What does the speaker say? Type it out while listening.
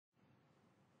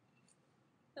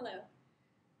Hello,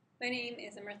 my name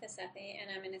is Amrita Sethi,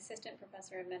 and I'm an assistant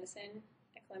professor of medicine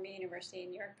at Columbia University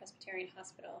New York Presbyterian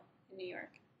Hospital in New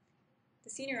York.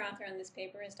 The senior author on this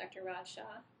paper is Dr. Raj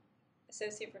Shah,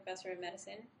 associate professor of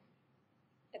medicine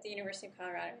at the University of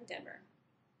Colorado in Denver.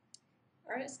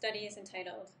 Our study is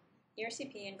entitled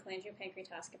ERCP and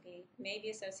cholangiopancreatoscopy may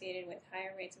be associated with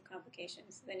higher rates of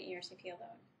complications than ERCP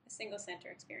alone, a single center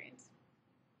experience.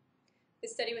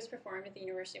 This study was performed at the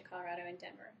University of Colorado in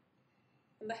Denver.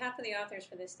 On behalf of the authors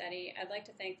for this study, I'd like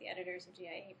to thank the editors of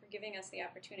GIE for giving us the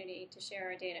opportunity to share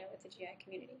our data with the GI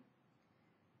community.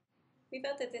 We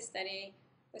felt that this study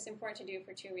was important to do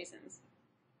for two reasons.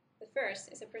 The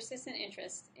first is a persistent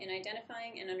interest in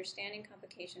identifying and understanding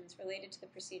complications related to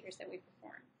the procedures that we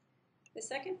perform. The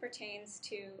second pertains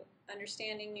to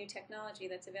understanding new technology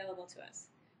that's available to us.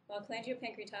 While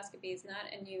cholangiopancreatoscopy is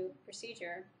not a new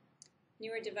procedure,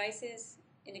 newer devices,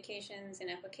 indications,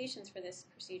 and applications for this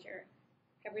procedure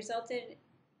have resulted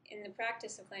in the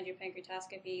practice of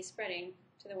cholangiopancreatoscopy spreading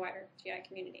to the wider GI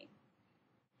community.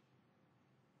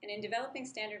 And in developing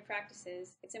standard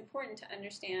practices, it's important to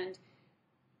understand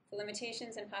the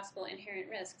limitations and possible inherent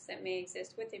risks that may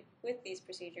exist with these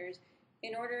procedures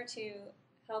in order to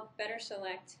help better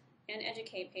select and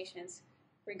educate patients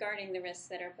regarding the risks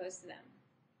that are posed to them.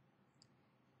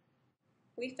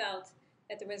 We felt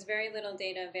that there was very little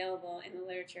data available in the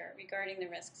literature regarding the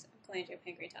risks of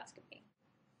cholangiopancreatoscopy.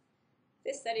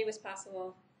 This study was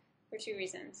possible for two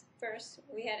reasons. First,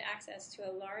 we had access to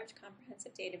a large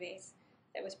comprehensive database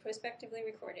that was prospectively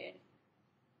recorded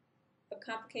of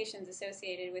complications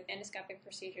associated with endoscopic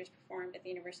procedures performed at the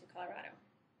University of Colorado.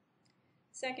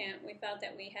 Second, we felt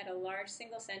that we had a large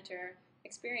single-center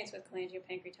experience with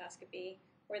cholangiopancreatoscopy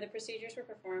where the procedures were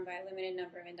performed by a limited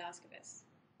number of endoscopists.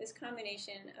 This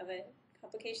combination of a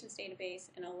complications database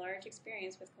and a large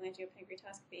experience with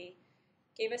cholangiopancreatoscopy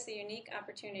gave us a unique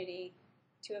opportunity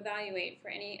to evaluate for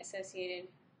any associated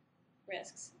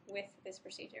risks with this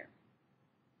procedure.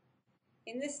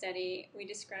 In this study, we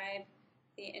describe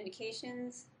the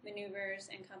indications, maneuvers,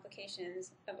 and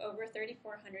complications of over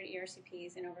 3,400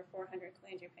 ERCPs and over 400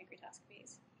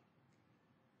 cholangiopancreatoscopies.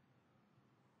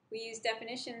 We use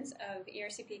definitions of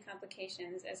ERCP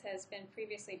complications as has been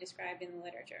previously described in the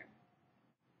literature.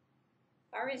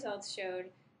 Our results showed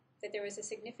that there was a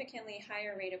significantly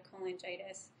higher rate of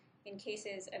cholangitis in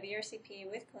cases of ERCP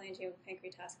with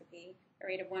cholangiopancreatoscopy, a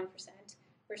rate of 1%,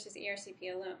 versus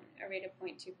ERCP alone, a rate of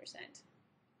 0.2%.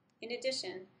 In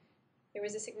addition, there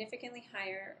was a significantly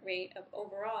higher rate of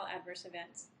overall adverse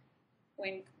events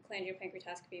when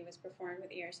cholangiopancreatoscopy was performed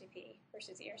with ERCP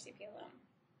versus ERCP alone.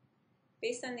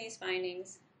 Based on these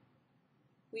findings,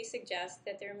 we suggest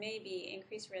that there may be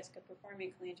increased risk of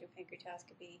performing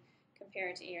cholangiopancreatoscopy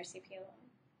compared to ERCP alone.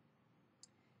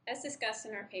 As discussed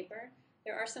in our paper,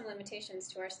 there are some limitations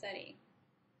to our study.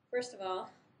 First of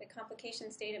all, the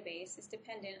complications database is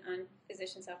dependent on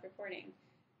physician self-reporting,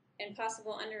 and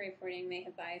possible underreporting may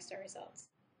have biased our results.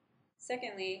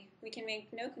 Secondly, we can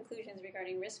make no conclusions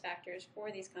regarding risk factors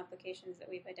for these complications that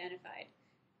we've identified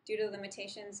due to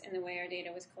limitations in the way our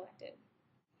data was collected.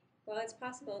 While it's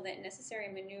possible that necessary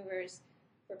maneuvers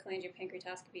for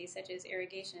cholangiopancreatoscopy, such as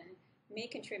irrigation, may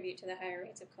contribute to the higher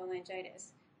rates of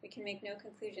cholangitis, we can make no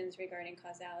conclusions regarding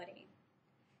causality.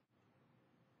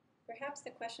 Perhaps the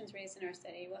questions raised in our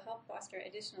study will help foster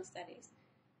additional studies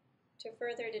to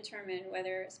further determine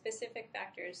whether specific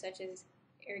factors such as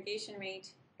irrigation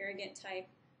rate, irrigant type,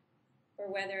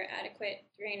 or whether adequate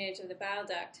drainage of the bile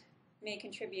duct may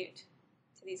contribute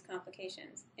to these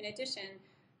complications. In addition,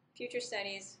 future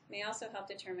studies may also help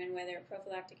determine whether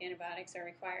prophylactic antibiotics are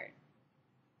required.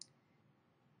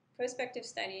 Prospective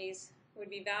studies would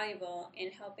be valuable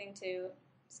in helping to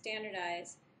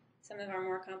standardize some of our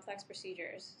more complex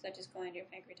procedures, such as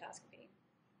cholangiopancreatoscopy.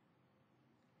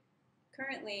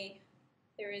 Currently,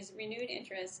 there is renewed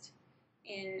interest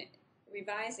in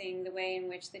revising the way in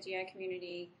which the GI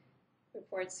community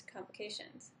reports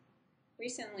complications.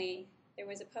 Recently, there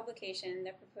was a publication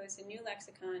that proposed a new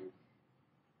lexicon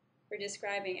for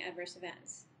describing adverse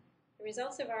events. The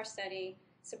results of our study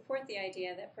support the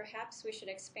idea that perhaps we should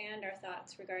expand our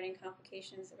thoughts regarding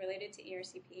complications related to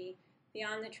ERCP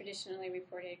beyond the traditionally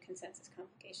reported consensus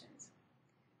complications.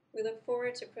 We look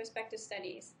forward to prospective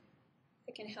studies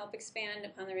that can help expand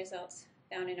upon the results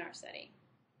found in our study.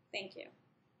 Thank you.